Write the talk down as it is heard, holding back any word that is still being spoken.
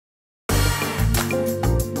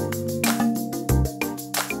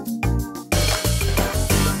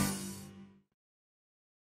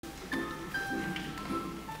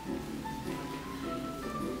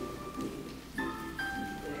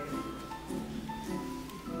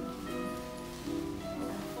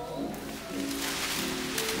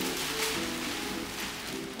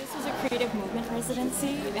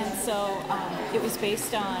residency, and so it was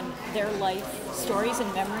based on their life stories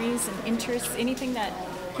and memories and interests, anything that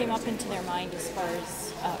came up into their mind as far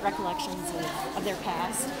as recollections of their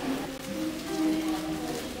past.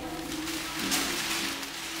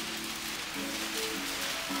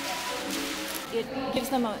 It gives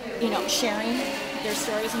them sharing their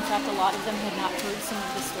stories. In fact, a lot of them had not heard some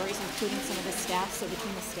of the stories, including some of the staff. So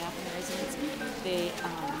between the staff and the residents, they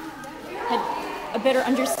had a better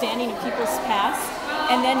understanding of people's past.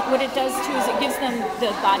 And then what it does too is it gives them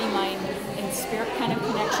the body, mind, and spirit kind of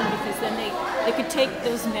connection, because then they could take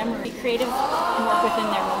those memories, be creative, and work within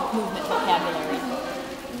their movement vocabulary.